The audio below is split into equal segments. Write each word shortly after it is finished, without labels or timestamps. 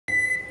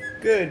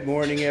Good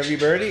morning,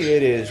 everybody.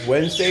 It is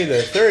Wednesday,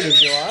 the 3rd of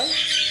July,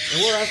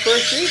 and we're on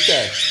first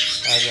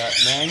recess. I've got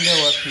Mango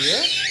up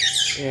here,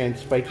 and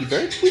Spiky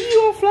Bird. What are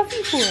you all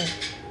fluffy for?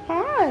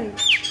 Hi.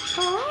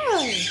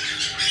 Hi.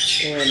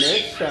 And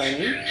there's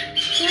Sunny.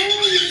 Hi.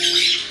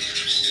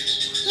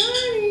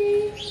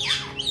 Hi.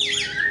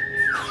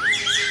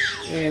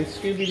 And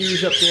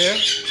Scooby-Doo's up there,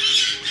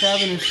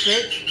 having a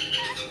stretch.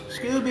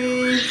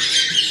 Scooby.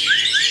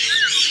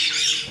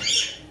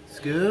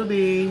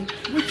 Scooby.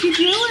 What you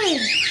doing?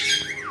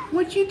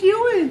 What you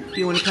doing? Do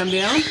you want to come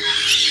down?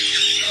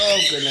 Oh,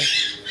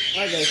 goodness.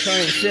 I gotta try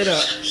and sit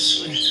up.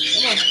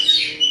 Come on.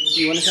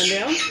 Do you want to come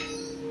down?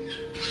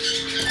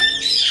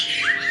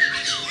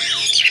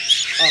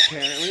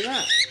 Apparently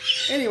not.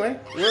 Anyway,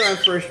 we're on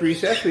first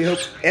recess. We hope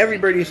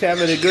everybody's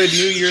having a good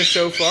New Year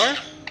so far.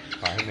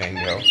 Hi,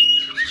 Mango.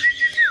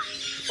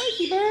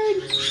 Spiky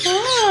Bird.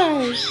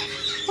 Hi.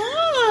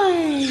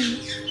 Hi.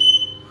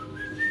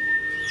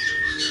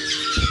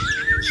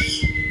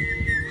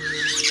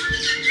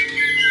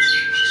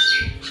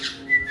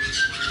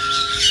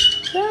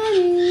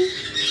 Sonny.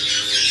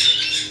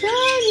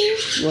 Sonny.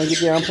 You want to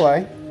get down and play?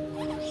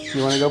 You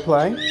want to go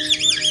play?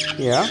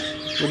 Yeah?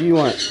 What do you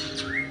want?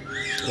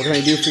 What can I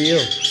do for you?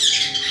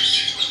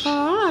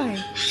 Hi.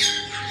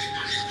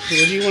 So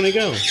where do you want to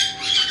go?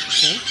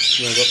 Huh?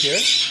 You want to go up here?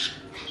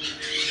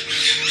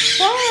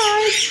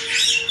 Bye.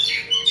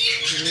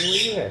 Where are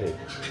you headed?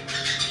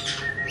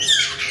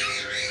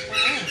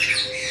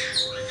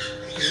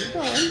 Where are you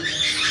going?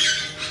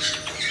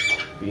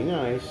 Be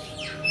nice.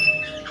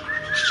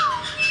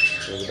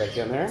 Go back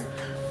down there.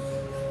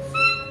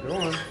 Go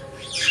on.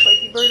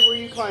 Spiky Bird, where are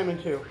you climbing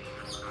to?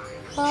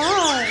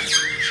 Hi.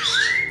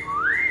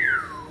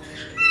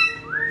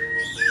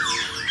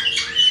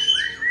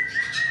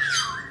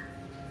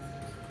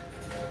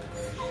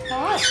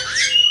 Hi.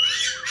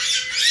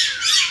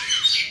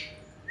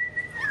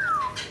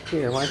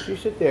 Here, why don't you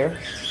sit there?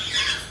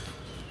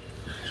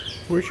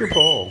 Where's your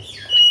ball?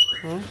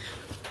 Huh?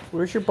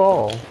 Where's your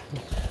ball?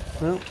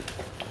 Well,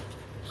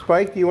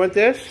 Spike, do you want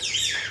this?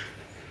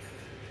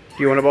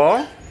 Do you want a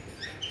ball?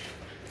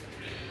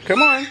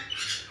 Come on. Do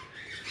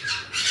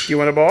you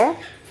want a ball?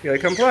 You gotta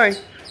come play.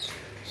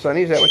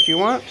 Sonny, is that what you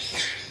want?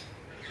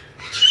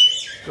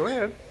 Go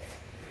ahead.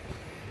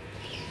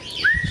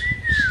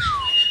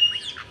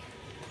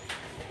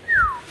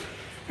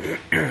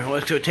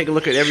 Let's go take a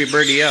look at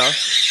everybody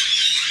else.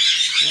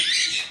 Oh,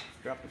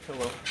 drop the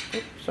pillow.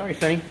 Oh, sorry,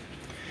 Sonny.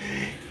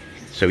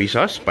 So we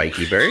saw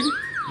Spiky Bird.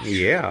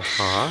 Yeah,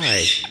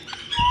 hi.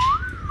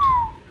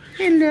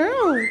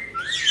 Hello.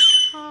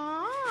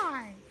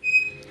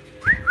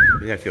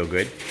 Does that feel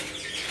good?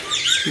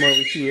 Come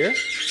over here.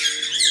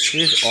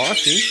 There's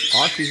Aussie.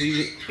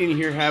 Aussie's in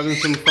here having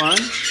some fun,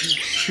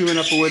 chewing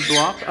up a wood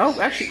block. Oh,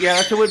 actually, yeah,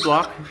 that's a wood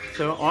block.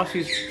 So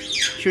Aussie's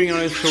chewing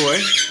on his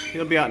toy.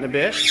 He'll be out in a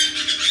bit.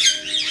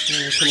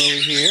 And come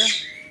over here.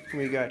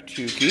 We got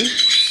Chuki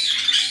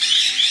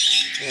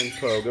and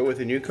Pogo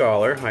with a new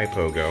collar. Hi,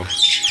 Pogo.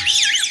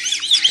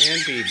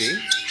 And Baby.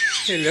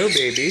 Hello,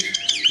 baby.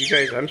 You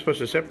guys, I'm supposed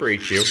to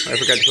separate you. I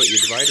forgot to put your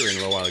divider in a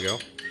little while ago.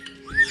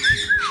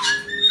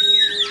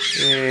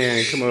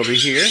 And come over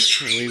here,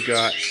 and we've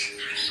got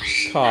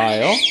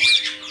Kyle.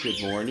 Good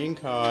morning,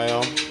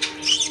 Kyle.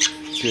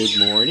 Good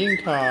morning,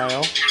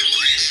 Kyle.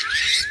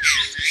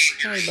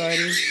 Hi,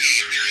 buddy.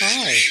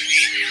 Hi.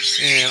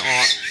 And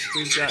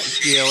we've got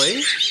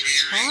Gilly.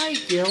 Hi,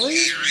 Gilly.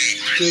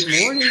 Good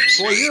morning.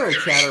 Boy, you're a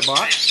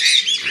chatterbox.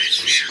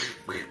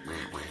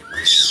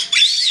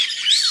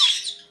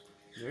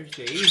 There's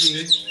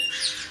Daisy.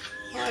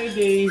 Hi,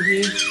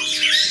 Daisy.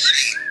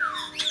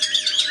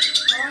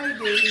 Hi,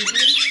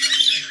 Daisy.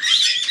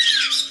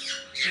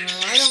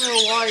 I don't know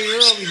why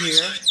you're over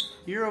here.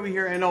 You're over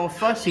here and all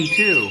fussy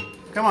too.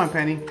 Come on,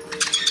 Penny.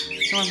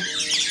 Come on.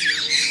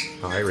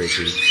 Hi,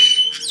 Ricky.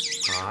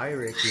 Hi,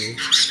 Ricky.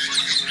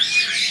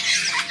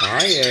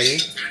 Hi,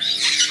 Eddie.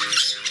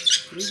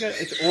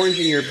 It's orange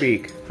in your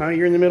beak. Huh?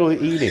 You're in the middle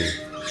of eating.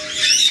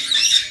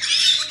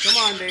 Come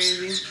on,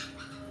 Daisy.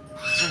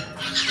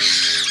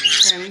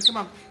 Penny, come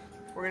on.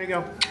 We're gonna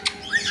go.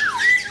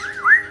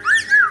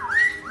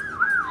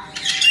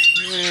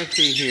 Let's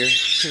see here.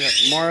 We got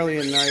Marley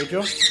and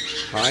Nigel.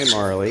 Hi,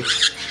 Marley.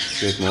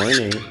 Good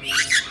morning.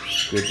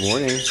 Good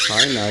morning.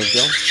 Hi,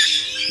 Nigel.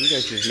 You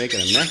guys are just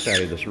making a mess out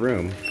of this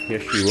room.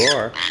 Yes, you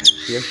are.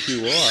 Yes,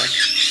 you are.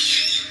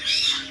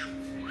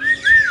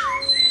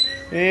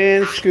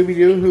 And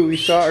Scooby-Doo, who we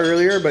saw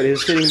earlier, but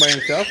is sitting by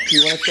himself. Do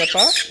you want to step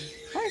up?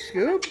 Hi,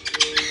 Scoob.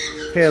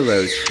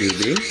 Hello,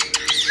 Scooby.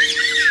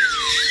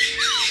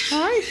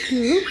 Hi,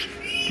 Scoob.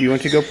 Do you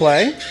want to go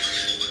play?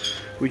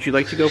 Would you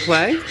like to go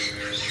play?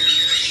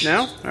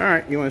 No?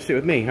 Alright, you want to sit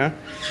with me, huh?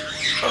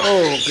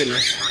 Oh,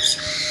 goodness.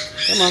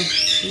 Come on,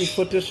 let me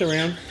flip this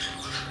around.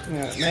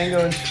 Yeah, Mango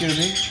and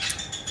Scooby.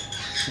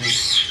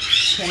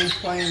 Penny's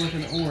playing with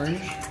an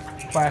orange.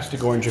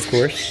 Plastic orange, of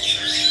course.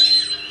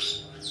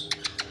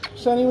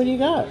 Sonny, what do you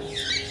got?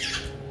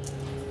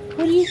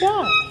 What do you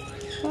got?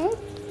 Huh?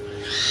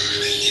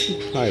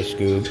 Hi,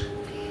 Scoob.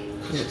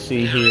 Let's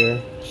see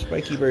here.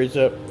 Spiky Bird's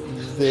up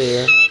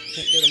there. Oh,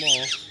 can't get them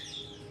all.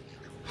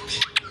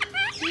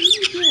 What are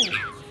you doing?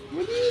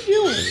 What are you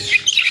doing?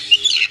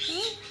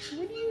 Huh?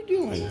 What are you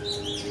doing?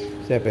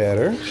 Is that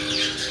better?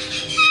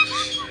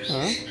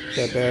 Huh? Is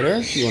that better?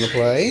 You want to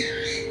play?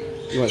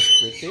 You want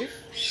scritches?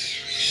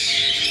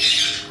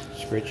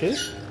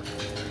 Scritches?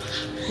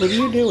 What are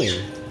you doing?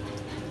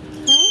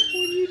 Huh?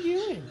 What are you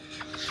doing?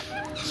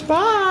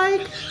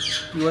 Spike!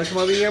 You want to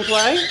come over here and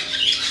play?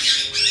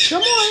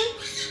 Come on.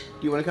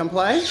 Do you want to come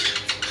play?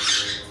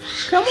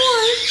 Come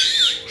on.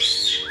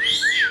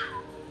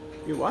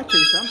 You're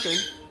watching something.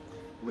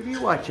 What are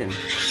you watching?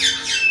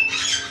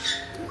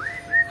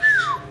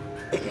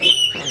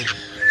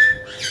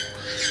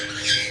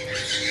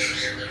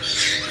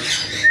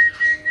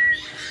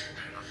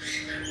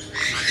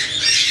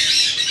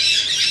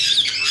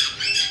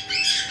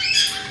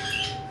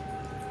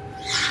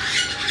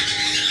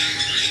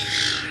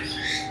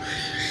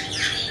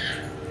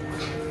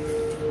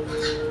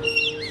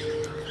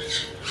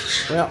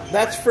 Well,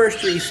 that's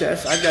first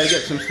recess. I've got to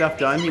get some stuff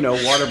done, you know,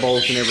 water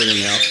bowls and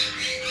everything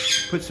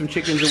else. Put some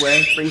chickens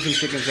away, bring some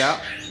chickens out.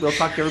 We'll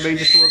talk to everybody in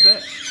just a little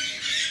bit.